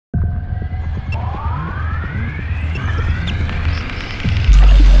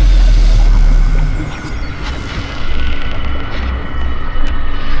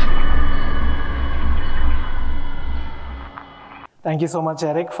Thank you so much,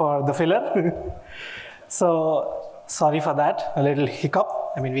 Eric, for the filler. So, sorry for that, a little hiccup.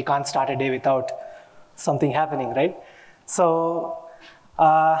 I mean, we can't start a day without something happening, right? So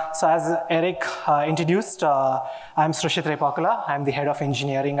as Eric introduced, I'm Srushith Repakula. I'm the head of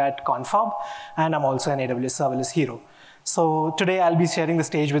engineering at KonfHub, and I'm also an AWS serverless hero. So today I'll be sharing the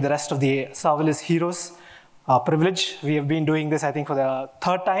stage with the rest of the serverless heroes. Privilege. We have been doing this, I think, for the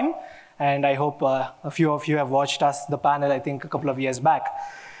third time, and I hope a few of you have watched us, the panel, I think, a couple of years back.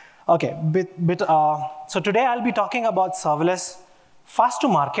 Okay, so today I'll be talking about serverless, fast to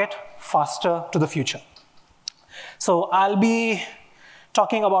market, faster to the future. So I'll be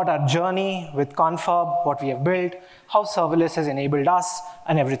talking about our journey with KonfHub, what we have built, how serverless has enabled us,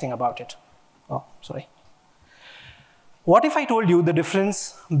 and everything about it. Oh, sorry. What if I told you the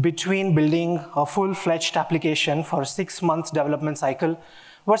difference between building a full-fledged application for a 6 months development cycle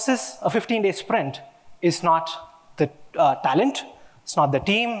versus a 15-day sprint is not the talent, it's not the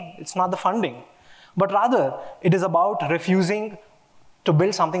team, it's not the funding, but rather it is about refusing to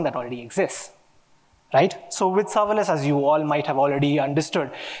build something that already exists, right? So with serverless, as you all might have already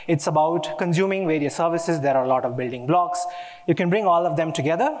understood, it's about consuming various services. There are a lot of building blocks. You can bring all of them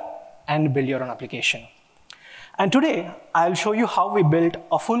together and build your own application. And today, I'll show you how we built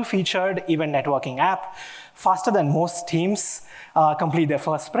a full-featured event networking app faster than most teams complete their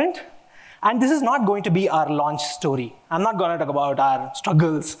first sprint. And this is not going to be our launch story. I'm not going to talk about our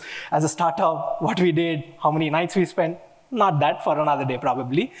struggles as a startup, what we did, how many nights we spent. Not that, for another day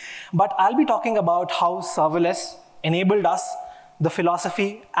probably. But I'll be talking about how serverless enabled us, the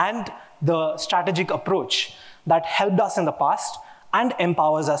philosophy and the strategic approach that helped us in the past and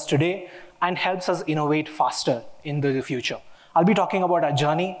empowers us today and helps us innovate faster in the future. I'll be talking about our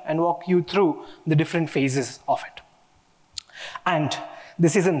journey and walk you through the different phases of it. And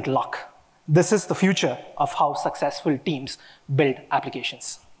this isn't luck. This is the future of how successful teams build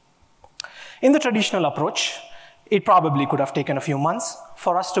applications. In the traditional approach, it probably could have taken a few months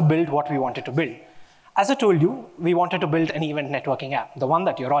for us to build what we wanted to build. As I told you, we wanted to build an event networking app, the one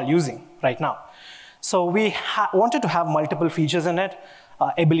that you're all using right now. So we wanted to have multiple features in it,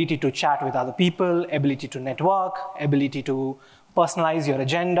 ability to chat with other people, ability to network, ability to personalize your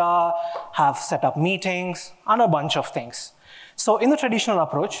agenda, have set up meetings, and a bunch of things. So in the traditional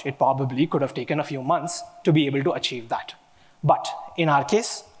approach, it probably could have taken a few months to be able to achieve that. But in our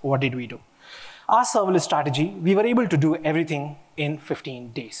case, what did we do? Our serverless strategy, we were able to do everything in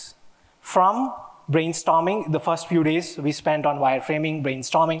 15 days. From brainstorming, the first few days we spent on wireframing,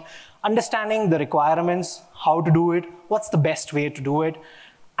 brainstorming, understanding the requirements, how to do it, what's the best way to do it,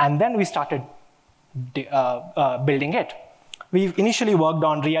 and then we started building it. We initially worked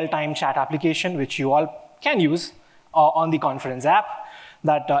on real-time chat application, which you all can use on the conference app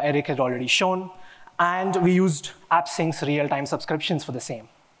that Eric had already shown, and we used AppSync's real-time subscriptions for the same.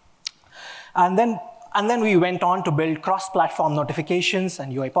 And then we went on to build cross-platform notifications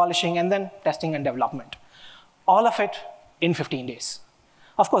and UI polishing, and then testing and development. All of it in 15 days.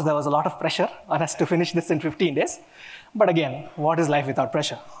 Of course, there was a lot of pressure on us to finish this in 15 days. But again, what is life without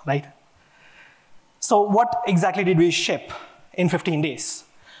pressure, right? So what exactly did we ship in 15 days?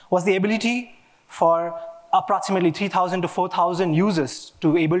 Was the ability for approximately 3,000 to 4,000 users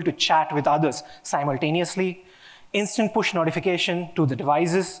to be able to chat with others simultaneously, instant push notification to the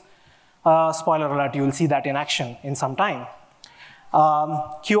devices. Spoiler alert, you will see that in action in some time.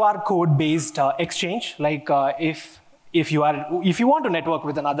 QR code-based exchange, like if you want to network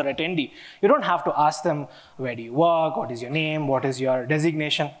with another attendee, you don't have to ask them, where do you work, what is your name, what is your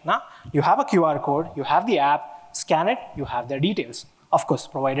designation. Nah, you have a QR code, you have the app, scan it, you have their details. Of course,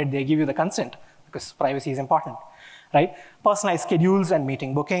 provided they give you the consent, because privacy is important, right? Personalized schedules and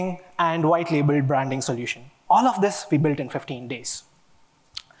meeting booking, and white-labeled branding solution. All of this we built in 15 days.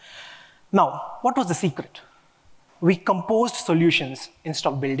 Now, what was the secret? We composed solutions instead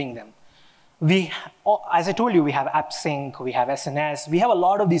of building them. As I told you, we have AppSync, we have SNS, we have a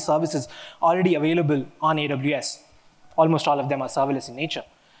lot of these services already available on AWS. Almost all of them are serverless in nature.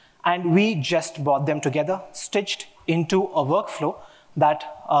 And we just brought them together, stitched into a workflow that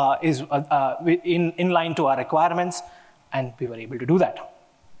is in line to our requirements, and we were able to do that.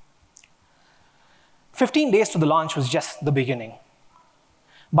 15 days to the launch was just the beginning.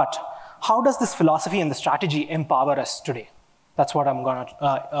 But how does this philosophy and the strategy empower us today? That's what I'm going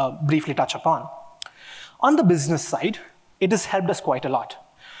to briefly touch upon. On the business side, it has helped us quite a lot.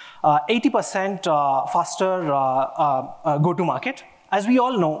 80% faster go-to-market. As we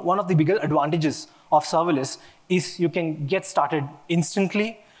all know, one of the bigger advantages of serverless is you can get started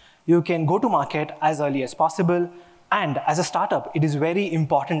instantly, you can go to market as early as possible, and as a startup, it is very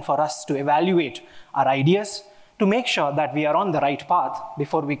important for us to evaluate our ideas, to make sure that we are on the right path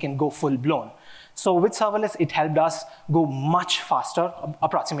before we can go full blown. So with serverless, it helped us go much faster,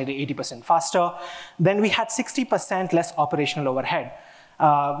 approximately 80% faster. Then we had 60% less operational overhead,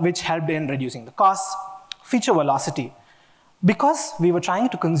 which helped in reducing the costs. Feature velocity. Because we were trying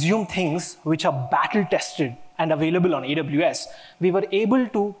to consume things which are battle tested and available on AWS, we were able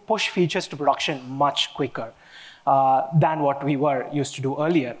to push features to production much quicker than what we were used to do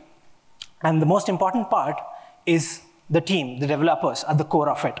earlier. And the most important part is the team, the developers at the core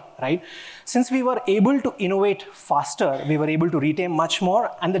of it, right? Since we were able to innovate faster, we were able to retain much more,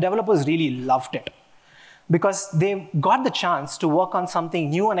 and the developers really loved it because they got the chance to work on something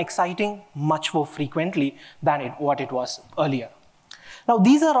new and exciting much more frequently than what it was earlier. Now,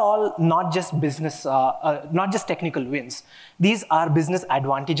 these are all not just business, not just technical wins. These are business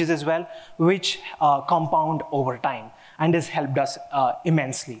advantages as well, which compound over time and has helped us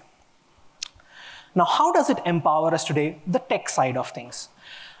immensely. Now, how does it empower us today? The tech side of things.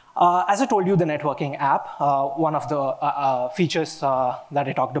 As I told you, the networking app, one of the features that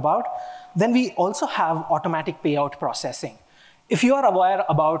I talked about. Then we also have automatic payout processing. If you are aware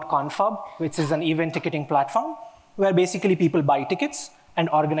about KonfHub, which is an event ticketing platform, where basically people buy tickets and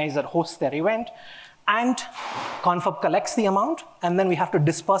organizer hosts their event, and KonfHub collects the amount, and then we have to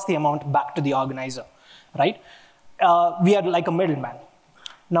disperse the amount back to the organizer, right? We are like a middleman.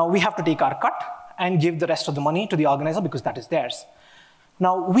 Now we have to take our cut and give the rest of the money to the organizer because that is theirs.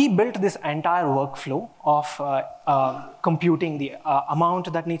 Now, we built this entire workflow of computing the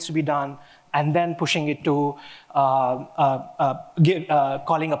amount that needs to be done and then pushing it to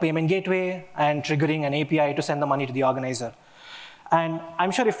calling a payment gateway and triggering an API to send the money to the organizer. And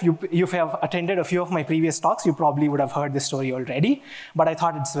I'm sure if you have attended a few of my previous talks, you probably would have heard this story already, but I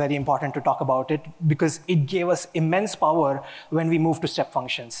thought it's very important to talk about it because it gave us immense power when we moved to step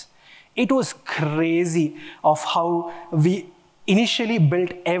functions. It was crazy of how we initially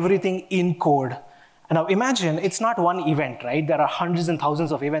built everything in code. And now imagine, it's not one event, right? There are hundreds and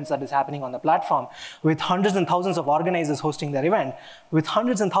thousands of events that is happening on the platform with hundreds and thousands of organizers hosting their event, with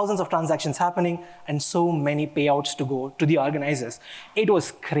hundreds and thousands of transactions happening and so many payouts to go to the organizers. It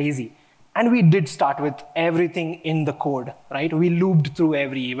was crazy. And we did start with everything in the code, right? We looped through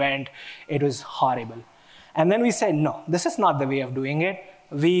every event. It was horrible. And then we said, no, this is not the way of doing it.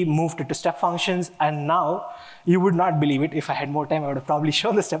 We moved it to step functions, and now you would not believe it. If I had more time, I would have probably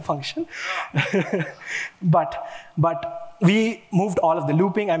shown the step function. but we moved all of the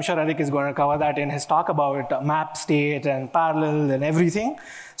looping. I'm sure Eric is going to cover that in his talk about map state and parallel and everything.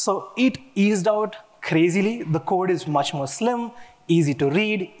 So it eased out crazily. The code is much more slim, easy to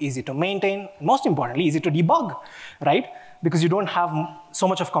read, easy to maintain, and most importantly, easy to debug, right? Because you don't have so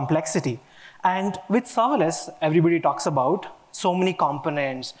much of complexity. And with serverless, everybody talks about so many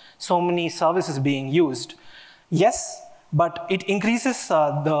components, so many services being used. Yes, but it increases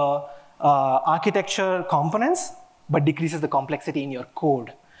the architecture components, but decreases the complexity in your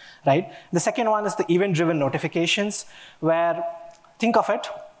code, right? The second one is the event-driven notifications, where, think of it,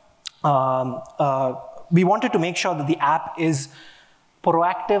 we wanted to make sure that the app is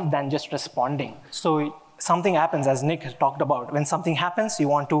proactive than just responding. So something happens, as Nick has talked about. When something happens, you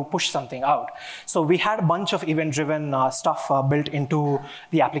want to push something out. So we had a bunch of event-driven stuff built into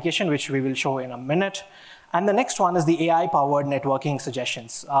the application, which we will show in a minute. And the next one is the AI-powered networking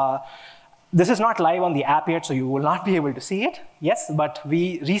suggestions. This is not live on the app yet, so you will not be able to see it. Yes, but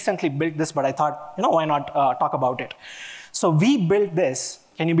we recently built this, but I thought, why not talk about it? So we built this,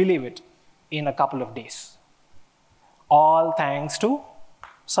 can you believe it, in a couple of days. All thanks to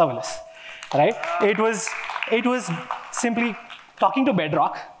serverless. Right? It was simply talking to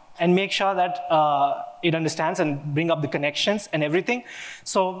Bedrock and make sure that it understands and bring up the connections and everything.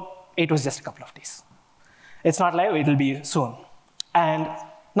 So it was just a couple of days. It's not live, it'll be soon. And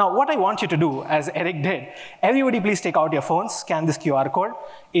now what I want you to do, as Eric did, everybody please take out your phones, scan this QR code.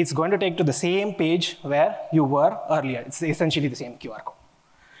 It's going to take to the same page where you were earlier. It's essentially the same QR code.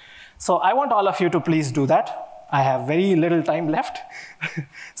 So I want all of you to please do that. I have very little time left,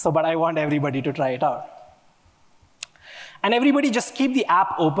 but I want everybody to try it out. And everybody just keep the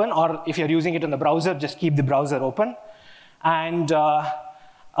app open, or if you're using it in the browser, just keep the browser open. And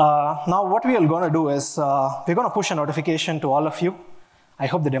now what we are going to do is we're going to push a notification to all of you. I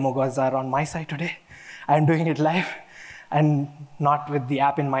hope the demo guys are on my side today. I'm doing it live and not with the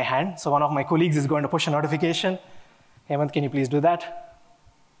app in my hand. So one of my colleagues is going to push a notification. Hemant, can you please do that?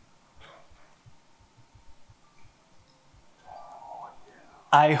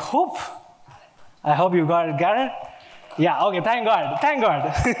 I hope you got it. Yeah, okay, thank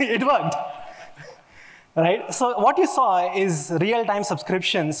God, it worked. Right, so what you saw is real-time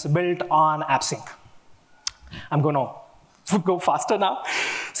subscriptions built on AppSync. I'm going to go faster now.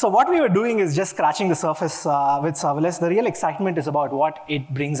 So what we were doing is just scratching the surface with serverless. The real excitement is about what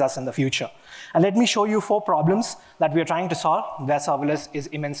it brings us in the future. And let me show you 4 problems that we are trying to solve where serverless is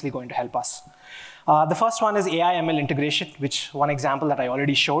immensely going to help us. The first one is AI/ML integration, which one example that I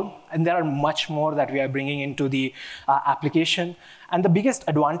already showed. And there are much more that we are bringing into the application. And the biggest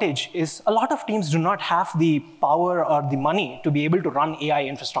advantage is a lot of teams do not have the power or the money to be able to run AI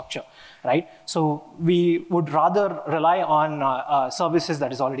infrastructure, right? So we would rather rely on services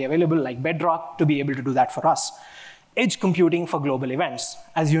that is already available, like Bedrock, to be able to do that for us. Edge computing for global events.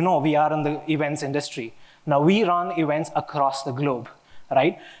 As you know, we are in the events industry. Now we run events across the globe.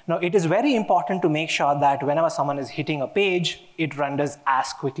 Right? Now, it is very important to make sure that whenever someone is hitting a page, it renders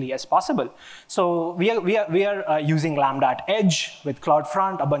as quickly as possible. So we are using Lambda at Edge with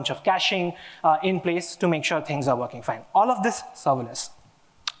CloudFront, a bunch of caching in place to make sure things are working fine. All of this serverless.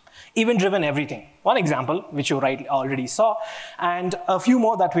 Event-driven everything. One example, which you already saw, and a few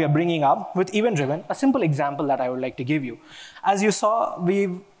more that we are bringing up with event-driven. A simple example that I would like to give you. As you saw,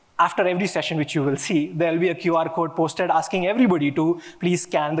 after every session, which you will see, there will be a QR code posted asking everybody to please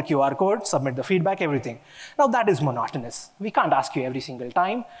scan the QR code, submit the feedback, everything. Now that is monotonous. We can't ask you every single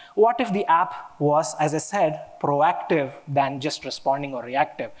time. What if the app was, as I said, proactive than just responding or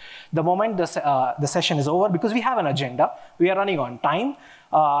reactive? The moment the session is over, because we have an agenda, we are running on time,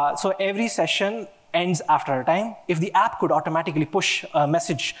 so every session ends after a time. If the app could automatically push a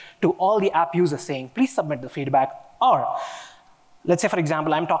message to all the app users saying, please submit the feedback, or let's say, for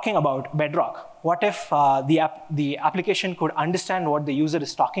example, I'm talking about Bedrock. What if the application could understand what the user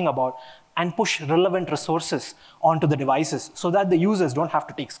is talking about and push relevant resources onto the devices so that the users don't have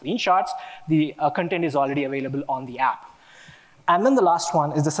to take screenshots? The content is already available on the app. And then the last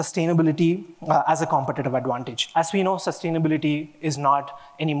one is the sustainability as a competitive advantage. As we know, sustainability is not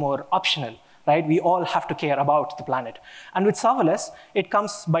anymore optional. Right? We all have to care about the planet. And with serverless, it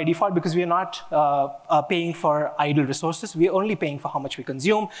comes by default because we are not paying for idle resources. We are only paying for how much we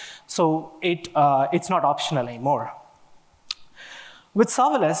consume. So it's not optional anymore. With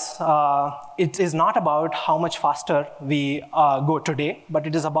serverless, it is not about how much faster we go today, but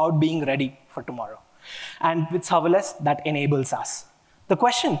it is about being ready for tomorrow. And with serverless, that enables us. The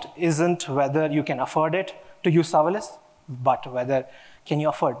question isn't whether you can afford it to use serverless, but whether can you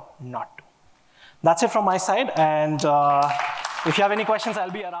afford not to. That's it from my side, and if you have any questions, I'll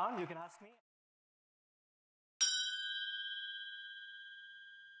be around. You can ask me.